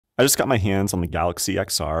I just got my hands on the Galaxy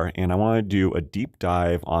XR and I want to do a deep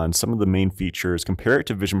dive on some of the main features, compare it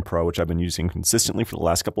to Vision Pro, which I've been using consistently for the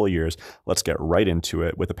last couple of years. Let's get right into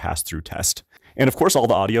it with a pass-through test. And of course, all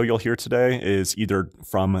the audio you'll hear today is either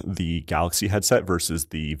from the Galaxy headset versus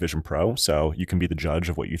the Vision Pro, so you can be the judge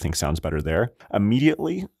of what you think sounds better there.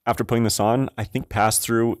 Immediately after putting this on, I think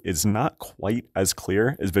pass-through is not quite as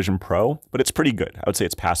clear as Vision Pro, but it's pretty good. I would say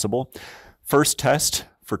it's passable. First test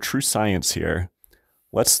for true science here.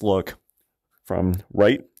 Let's look from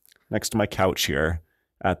right next to my couch here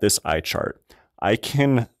at this eye chart. I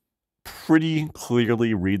can pretty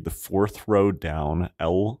clearly read the fourth row down,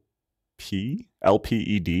 LPED.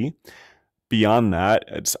 Beyond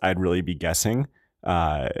that, I'd really be guessing.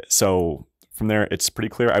 So from there, it's pretty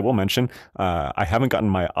clear. I will mention, I haven't gotten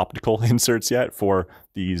my optical inserts yet for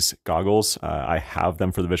these goggles. I have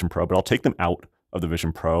them for the Vision Pro, but I'll take them out of the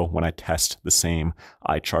Vision Pro when I test the same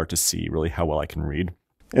eye chart to see really how well I can read.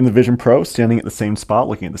 In the Vision Pro, standing at the same spot,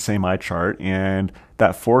 looking at the same eye chart, and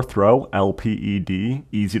that fourth row, LPED,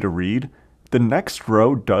 easy to read. The next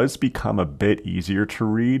row does become a bit easier to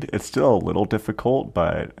read. It's still a little difficult,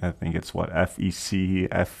 but I think it's what,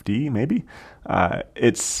 FECFD maybe?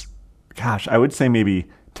 It's, gosh, I would say maybe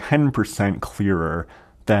 10% clearer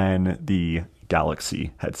than the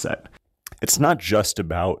Galaxy headset. It's not just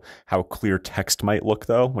about how clear text might look,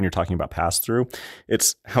 though, when you're talking about pass-through.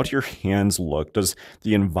 It's how do your hands look? Does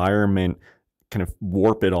the environment kind of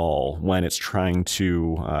warp it all when it's trying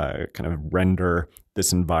to kind of render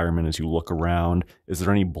this environment as you look around? Is there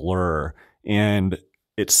any blur? And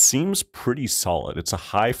it seems pretty solid. It's a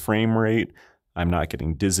high frame rate. I'm not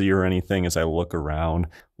getting dizzy or anything as I look around.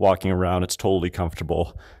 Walking around, it's totally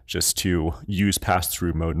comfortable just to use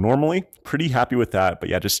pass-through mode normally. Pretty happy with that, but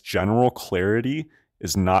yeah, just general clarity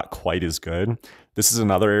is not quite as good. This is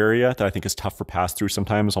another area that I think is tough for pass-through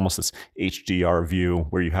sometimes, almost this HDR view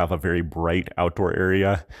where you have a very bright outdoor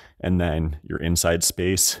area and then your inside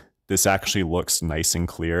space. This actually looks nice and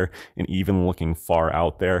clear, and even looking far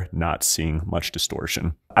out there, not seeing much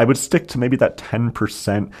distortion. I would stick to maybe that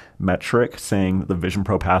 10% metric, saying that the Vision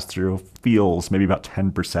Pro pass-through feels maybe about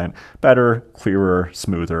 10% better, clearer,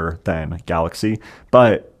 smoother than Galaxy.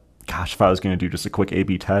 But gosh, if I was going to do just a quick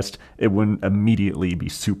A/B test, it wouldn't immediately be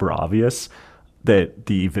super obvious that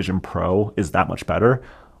the Vision Pro is that much better.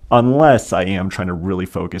 Unless I am trying to really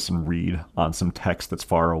focus and read on some text that's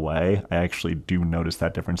far away, I actually do notice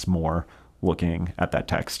that difference more looking at that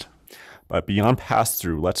text. But beyond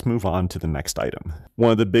pass-through, let's move on to the next item.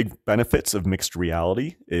 One of the big benefits of mixed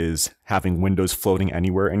reality is having windows floating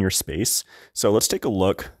anywhere in your space. So let's take a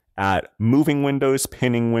look at moving windows,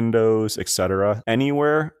 pinning windows, etc.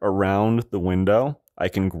 Anywhere around the window, I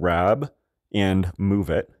can grab and move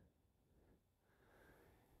it.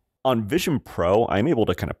 On Vision Pro, I'm able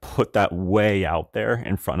to kind of put that way out there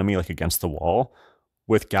in front of me, like against the wall.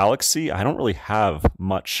 With Galaxy, I don't really have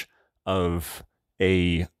much of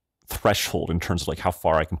a threshold in terms of like how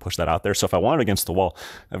far I can push that out there. So if I want it against the wall,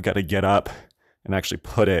 I've got to get up and actually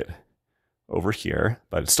put it over here,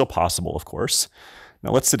 but it's still possible, of course.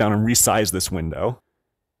 Now let's sit down and resize this window.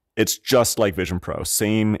 It's just like Vision Pro,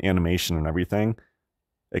 same animation and everything,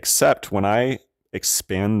 except when I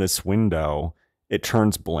expand this window, it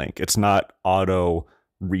turns blank. It's not auto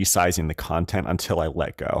resizing the content until I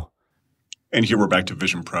let go. And here we're back to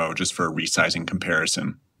Vision Pro just for a resizing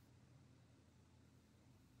comparison.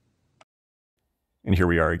 And here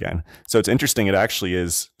we are again. So it's interesting, it actually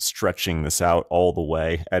is stretching this out all the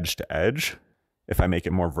way edge to edge. If I make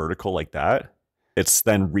it more vertical like that, it's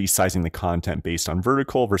then resizing the content based on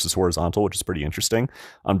vertical versus horizontal, which is pretty interesting.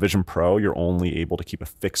 On Vision Pro, you're only able to keep a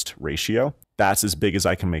fixed ratio. That's as big as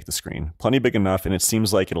I can make the screen. Plenty big enough, and it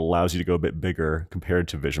seems like it allows you to go a bit bigger compared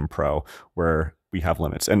to Vision Pro, where we have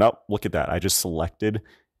limits. And oh, look at that. I just selected,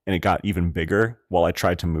 and it got even bigger while I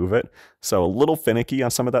tried to move it. So a little finicky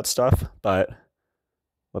on some of that stuff, but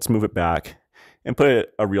let's move it back and put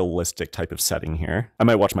it a realistic type of setting here. I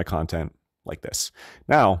might watch my content like this.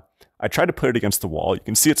 Now, I tried to put it against the wall. You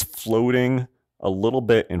can see it's floating a little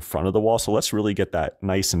bit in front of the wall. So let's really get that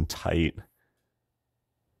nice and tight.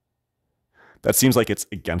 That seems like it's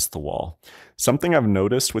against the wall. Something I've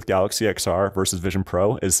noticed with Galaxy XR versus Vision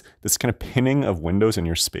Pro is this kind of pinning of windows in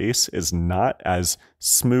your space is not as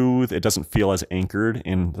smooth. It doesn't feel as anchored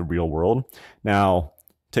in the real world. Now,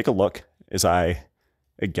 take a look as I,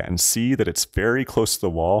 again, see that it's very close to the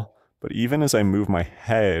wall. But even as I move my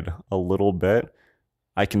head a little bit,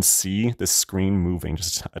 I can see the screen moving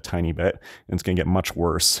just a tiny bit, and it's going to get much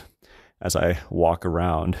worse as I walk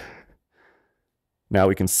around. Now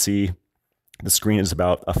we can see the screen is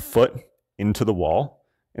about a foot into the wall,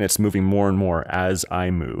 and it's moving more and more as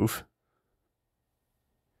I move.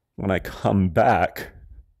 when I come back,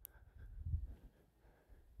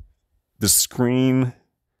 the screen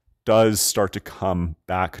does start to come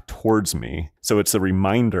back towards me. So it's a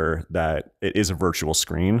reminder that it is a virtual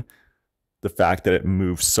screen. The fact that it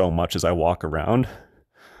moves so much as I walk around,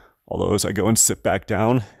 although as I go and sit back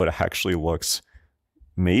down, but it actually looks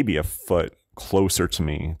maybe a foot closer to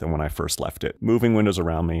me than when I first left it. Moving windows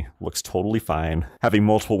around me looks totally fine. Having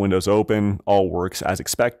multiple windows open all works as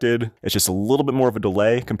expected. It's just a little bit more of a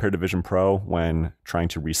delay compared to Vision Pro when trying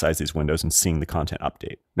to resize these windows and seeing the content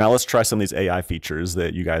update. Now let's try some of these AI features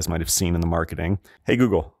that you guys might have seen in the marketing. Hey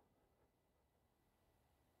Google,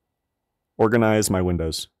 organize my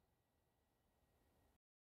windows.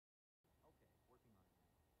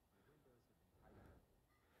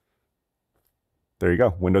 There you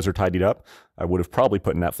go. Windows are tidied up. I would have probably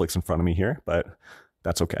put Netflix in front of me here, but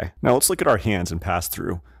that's okay. Now let's look at our hands and pass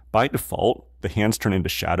through. By default, the hands turn into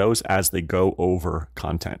shadows as they go over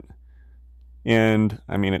content. And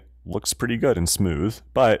I mean, it looks pretty good and smooth,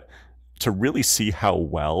 but to really see how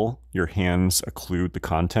well your hands occlude the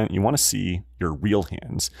content, you want to see your real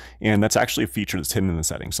hands. And that's actually a feature that's hidden in the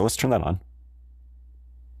settings. So let's turn that on.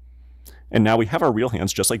 And now we have our real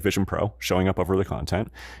hands, just like Vision Pro, showing up over the content.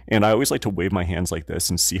 And I always like to wave my hands like this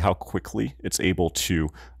and see how quickly it's able to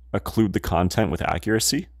occlude the content with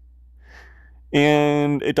accuracy.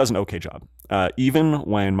 And it does an okay job. Even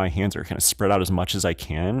when my hands are kind of spread out as much as I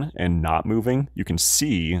can and not moving, you can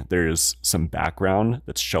see there's some background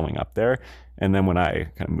that's showing up there. And then when I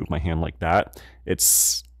kind of move my hand like that,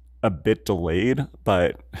 it's a bit delayed,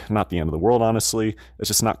 but not the end of the world, honestly. It's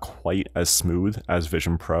just not quite as smooth as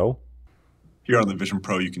Vision Pro. Here on the Vision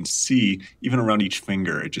Pro, you can see even around each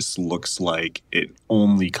finger, it just looks like it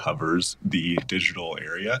only covers the digital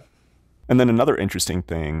area. And then another interesting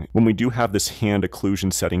thing, when we do have this hand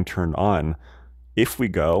occlusion setting turned on, if we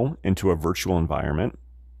go into a virtual environment,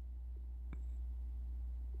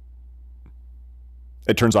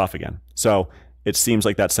 it turns off again. So it seems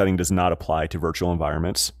like that setting does not apply to virtual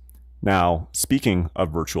environments. Now, speaking of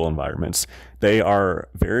virtual environments, they are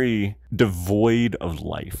very devoid of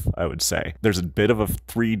life, I would say. There's a bit of a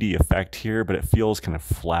 3D effect here, but it feels kind of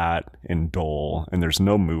flat and dull, and there's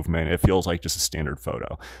no movement. It feels like just a standard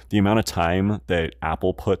photo. The amount of time that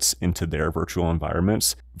Apple puts into their virtual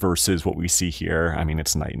environments versus what we see here, I mean,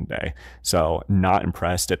 it's night and day. So not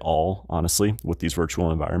impressed at all, honestly, with these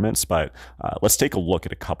virtual environments, but let's take a look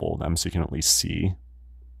at a couple of them so you can at least see.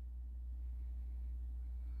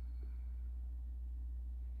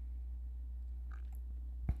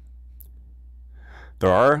 There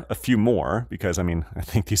are a few more because, I mean, I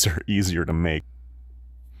think these are easier to make.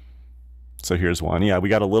 So here's one. Yeah, we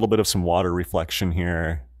got a little bit of some water reflection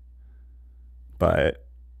here. But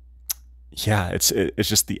yeah, it's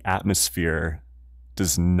just the atmosphere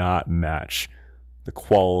does not match the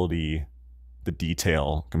quality, the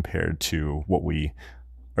detail compared to what we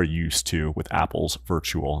are used to with Apple's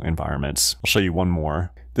virtual environments. I'll show you one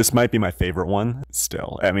more. This might be my favorite one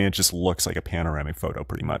still. I mean, it just looks like a panoramic photo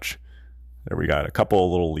pretty much. There we got a couple of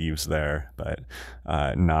little leaves there, but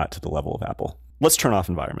not to the level of Apple. Let's turn off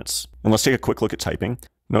environments and let's take a quick look at typing.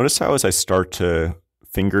 Notice how as I start to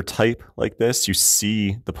finger type like this, you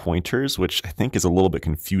see the pointers, which I think is a little bit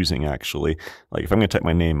confusing actually. Like if I'm gonna type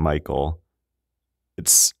my name, Michael,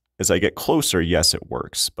 it's as I get closer, yes, it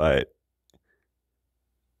works, but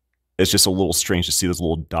it's just a little strange to see those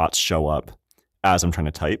little dots show up as I'm trying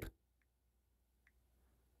to type.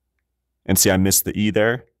 And see, I missed the E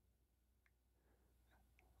there.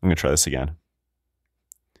 I'm going to try this again.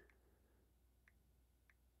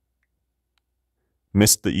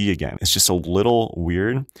 Missed the E again. It's just a little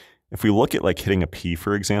weird. If we look at like hitting a P,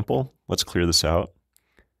 for example, let's clear this out.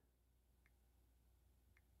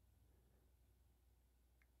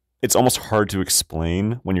 It's almost hard to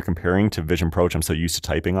explain when you're comparing to Vision Pro, which I'm so used to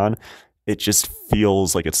typing on. It just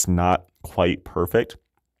feels like it's not quite perfect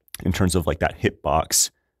in terms of like that hitbox.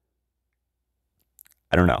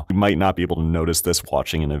 I don't know. You might not be able to notice this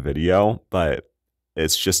watching in a video, but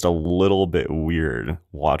it's just a little bit weird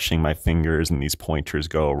watching my fingers and these pointers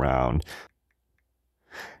go around.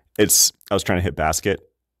 I was trying to hit basket.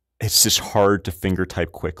 It's just hard to finger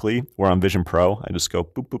type quickly, where on Vision Pro, I just go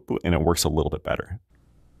boop, boop, boop, and it works a little bit better.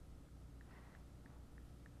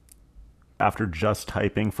 After just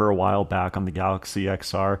typing for a while back on the Galaxy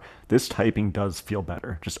XR, this typing does feel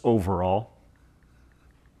better, just overall.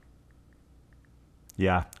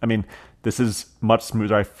 Yeah, I mean, this is much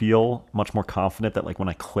smoother. I feel much more confident that like when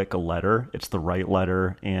I click a letter, it's the right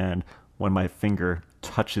letter. And when my finger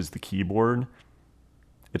touches the keyboard,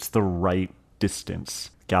 it's the right distance.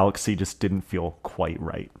 Galaxy just didn't feel quite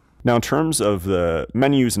right. Now, in terms of the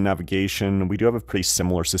menus and navigation, we do have a pretty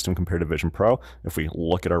similar system compared to Vision Pro. If we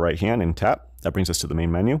look at our right hand and tap, that brings us to the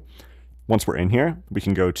main menu. Once we're in here, we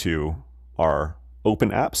can go to our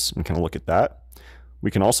open apps and kind of look at that.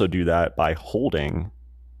 We can also do that by holding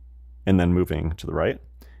and then moving to the right.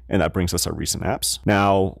 And that brings us our recent apps.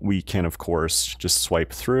 Now we can, of course, just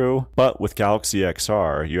swipe through, but with Galaxy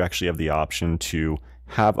XR, you actually have the option to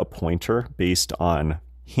have a pointer based on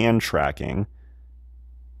hand tracking.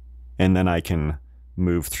 And then I can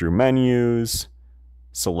move through menus,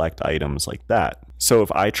 select items like that. So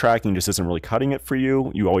if eye tracking just isn't really cutting it for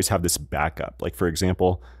you, you always have this backup. Like for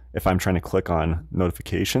example, if I'm trying to click on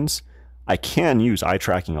notifications, I can use eye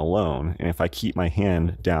tracking alone. And if I keep my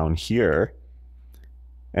hand down here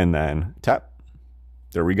and then tap,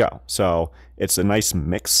 there we go. So it's a nice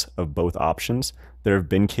mix of both options. There have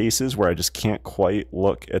been cases where I just can't quite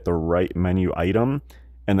look at the right menu item,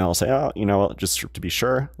 and then I'll say, oh, you know, just to be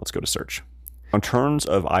sure, let's go to search. In terms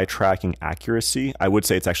of eye tracking accuracy, I would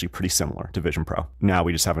say it's actually pretty similar to Vision Pro. Now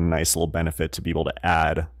we just have a nice little benefit to be able to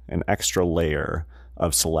add an extra layer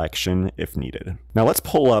of selection if needed. Now let's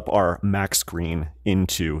pull up our Mac screen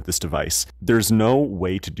into this device. There's no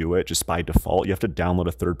way to do it just by default. You have to download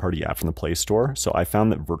a third-party app from the Play Store. So I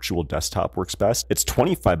found that Virtual Desktop works best. It's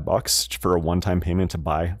 25 bucks for a one-time payment to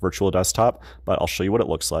buy Virtual Desktop, but I'll show you what it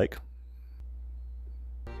looks like.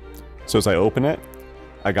 So as I open it,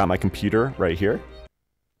 I got my computer right here.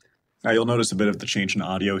 Now you'll notice a bit of the change in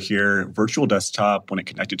audio here. Virtual Desktop, when it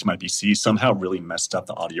connected to my PC, somehow really messed up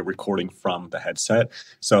the audio recording from the headset.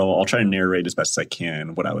 So I'll try to narrate as best as I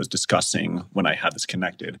can what I was discussing when I had this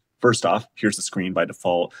connected. First off, here's the screen by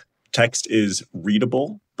default. Text is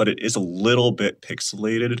readable, but it is a little bit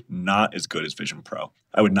pixelated, not as good as Vision Pro.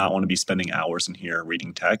 I would not want to be spending hours in here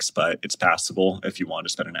reading text, but it's passable if you want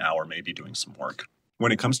to spend an hour maybe doing some work.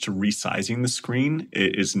 When it comes to resizing the screen,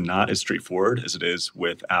 it is not as straightforward as it is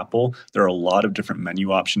with Apple. There are a lot of different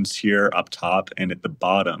menu options here up top, and at the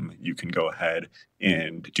bottom, you can go ahead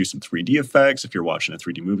and do some 3D effects if you're watching a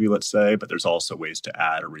 3D movie, let's say, but there's also ways to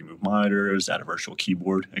add or remove monitors, add a virtual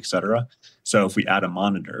keyboard, etc. So if we add a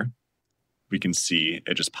monitor, we can see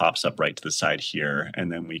it just pops up right to the side here,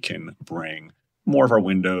 and then we can bring more of our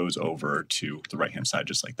windows over to the right-hand side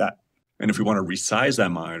just like that. And if we want to resize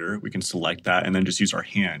that monitor, we can select that and then just use our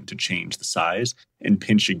hand to change the size and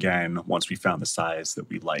pinch again once we found the size that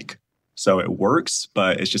we like. So it works,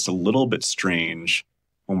 but it's just a little bit strange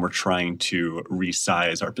when we're trying to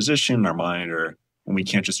resize our position, our monitor, when we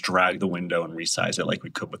can't just drag the window and resize it like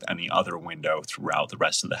we could with any other window throughout the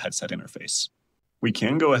rest of the headset interface. We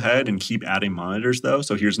can go ahead and keep adding monitors though.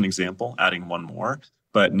 So here's an example, adding one more.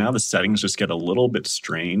 But now the settings just get a little bit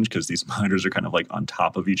strange because these monitors are kind of like on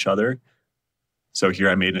top of each other. So here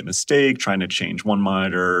I made a mistake trying to change one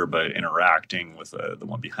monitor, but interacting with the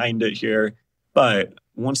one behind it here. But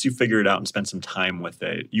once you figure it out and spend some time with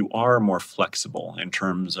it, you are more flexible in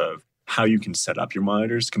terms of how you can set up your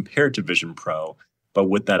monitors compared to Vision Pro. But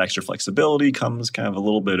with that extra flexibility comes kind of a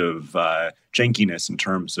little bit of jankiness in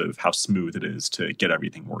terms of how smooth it is to get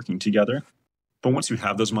everything working together. But once you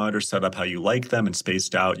have those monitors set up how you like them and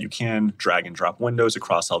spaced out, you can drag and drop windows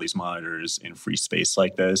across all these monitors in free space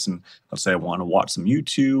like this. And let's say I want to watch some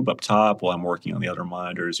YouTube up top while I'm working on the other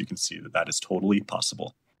monitors. You can see that that is totally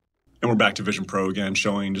possible. And we're back to Vision Pro again,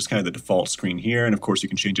 showing just kind of the default screen here. And of course, you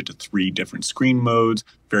can change it to 3 different screen modes.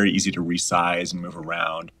 Very easy to resize and move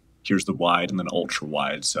around. Here's the wide and then ultra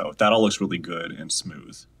wide. So that all looks really good and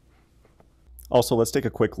smooth. Also, let's take a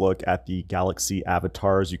quick look at the Galaxy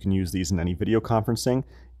avatars. You can use these in any video conferencing.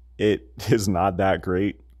 It is not that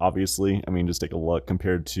great, obviously. I mean, just take a look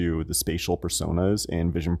compared to the spatial personas in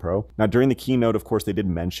Vision Pro. Now, during the keynote, of course, they did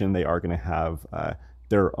mention they are going to have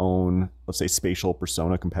their own, let's say, spatial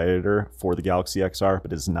persona competitor for the Galaxy XR,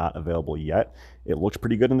 but it is not available yet. It looked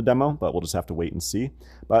pretty good in the demo, but we'll just have to wait and see.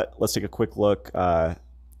 But let's take a quick look.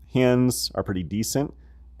 Hands are pretty decent.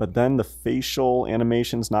 But then the facial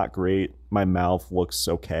animation's not great. My mouth looks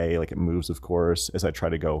okay, like it moves, of course, as I try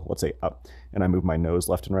to go, let's say, up, and I move my nose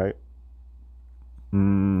left and right.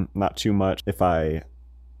 Not too much. If I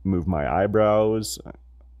move my eyebrows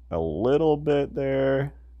a little bit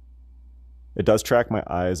there, it does track my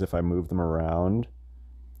eyes if I move them around.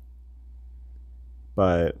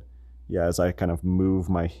 But yeah, as I kind of move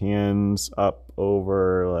my hands up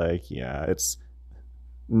over, like, yeah, it's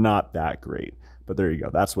not that great. But there you go.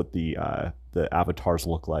 That's what the avatars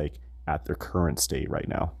look like at their current state right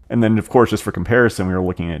now. And then, of course, just for comparison, we were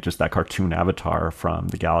looking at just that cartoon avatar from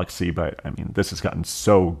the Galaxy. But, I mean, this has gotten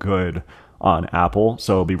so good on Apple.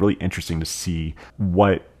 So it'll be really interesting to see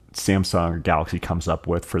what Samsung or Galaxy comes up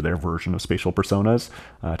with for their version of spatial personas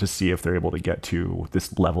to see if they're able to get to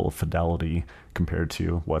this level of fidelity compared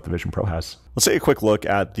to what the Vision Pro has. Let's take a quick look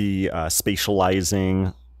at the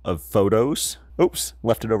spatializing of photos. Oops,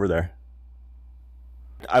 left it over there.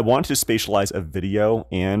 I want to spatialize a video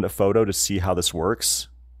and a photo to see how this works.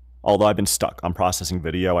 Although I've been stuck on processing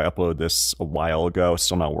video. I uploaded this a while ago, it's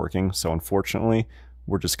still not working. So unfortunately,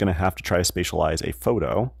 we're just gonna have to try to spatialize a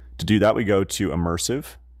photo. To do that, we go to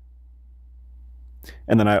Immersive.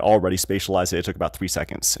 And then I already spatialized it. It took about 3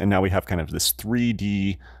 seconds. And now we have kind of this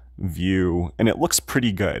 3D view, and it looks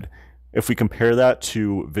pretty good. If we compare that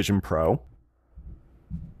to Vision Pro,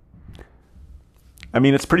 I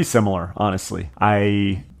mean, it's pretty similar, honestly.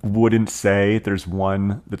 I wouldn't say there's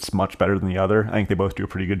one that's much better than the other. I think they both do a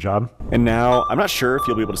pretty good job. And now, I'm not sure if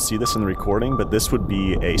you'll be able to see this in the recording, but this would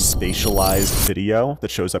be a spatialized video that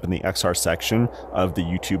shows up in the XR section of the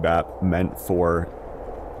YouTube app meant for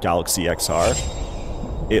Galaxy XR.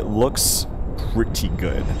 It looks pretty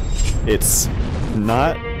good. It's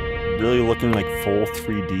not really looking like full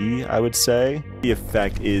 3D, I would say. The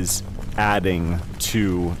effect is adding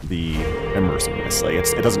to the immersiveness. Like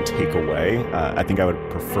it doesn't take away. I think I would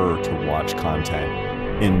prefer to watch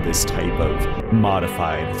content in this type of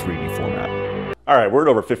modified 3D format. All right, we're at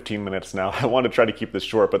over 15 minutes now. I want to try to keep this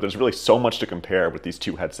short, but there's really so much to compare with these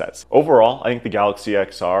two headsets. Overall, I think the Galaxy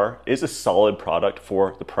XR is a solid product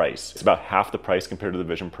for the price. It's about half the price compared to the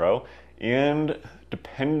Vision Pro, and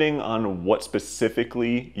depending on what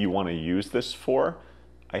specifically you want to use this for,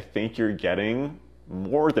 I think you're getting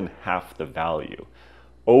more than half the value.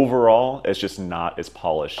 Overall, it's just not as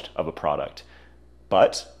polished of a product.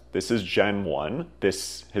 But this is Gen 1.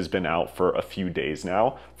 This has been out for a few days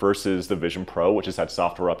now versus the Vision Pro, which has had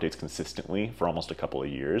software updates consistently for almost a couple of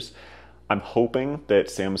years. I'm hoping that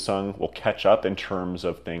Samsung will catch up in terms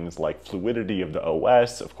of things like fluidity of the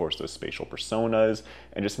OS, of course those spatial personas,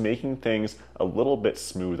 and just making things a little bit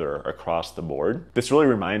smoother across the board. This really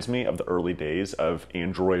reminds me of the early days of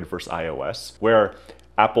Android versus iOS, where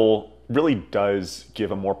Apple really does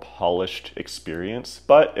give a more polished experience,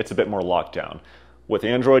 but it's a bit more locked down. With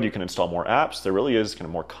Android, you can install more apps. There really is kind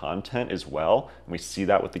of more content as well. And we see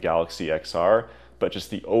that with the Galaxy XR, but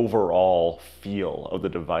just the overall feel of the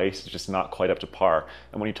device is just not quite up to par.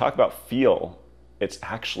 And when you talk about feel, it's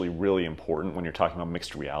actually really important when you're talking about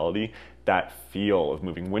mixed reality, that feel of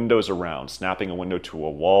moving windows around, snapping a window to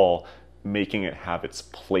a wall, making it have its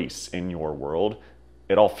place in your world.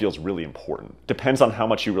 It all feels really important. Depends on how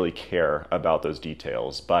much you really care about those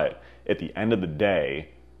details, but at the end of the day,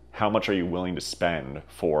 how much are you willing to spend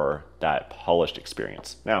for that polished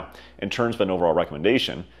experience? Now, in terms of an overall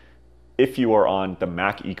recommendation, if you are on the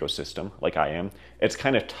Mac ecosystem, like I am, it's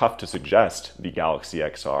kind of tough to suggest the Galaxy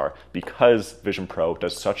XR because Vision Pro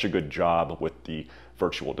does such a good job with the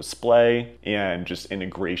virtual display and just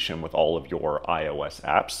integration with all of your iOS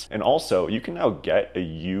apps. And also, you can now get a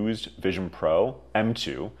used Vision Pro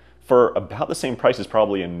M2 for about the same price as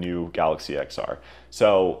probably a new Galaxy XR.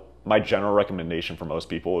 So my general recommendation for most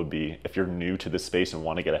people would be, if you're new to this space and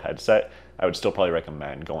want to get a headset, I would still probably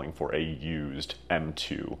recommend going for a used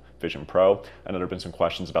M2 Vision Pro. I know there have been some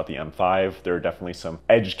questions about the M5. There are definitely some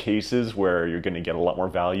edge cases where you're going to get a lot more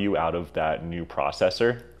value out of that new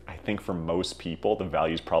processor. I think for most people, the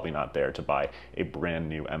value is probably not there to buy a brand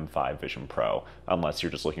new M5 Vision Pro, unless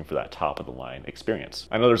you're just looking for that top of the line experience.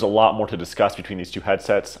 I know there's a lot more to discuss between these two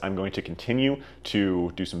headsets. I'm going to continue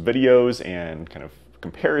to do some videos and kind of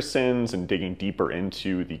comparisons and digging deeper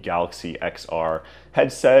into the Galaxy XR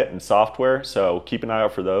headset and software, so keep an eye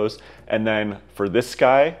out for those. And then for this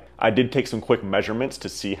guy, I did take some quick measurements to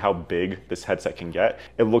see how big this headset can get.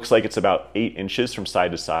 It looks like it's about 8 inches from side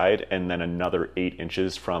to side, and then another 8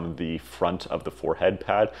 inches from the front of the forehead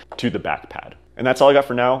pad to the back pad. And that's all I got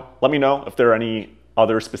for now. Let me know if there are any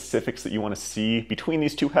other specifics that you want to see between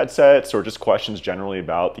these two headsets, or just questions generally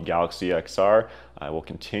about the Galaxy XR. I will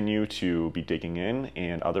continue to be digging in,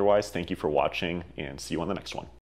 and otherwise, thank you for watching and see you on the next one.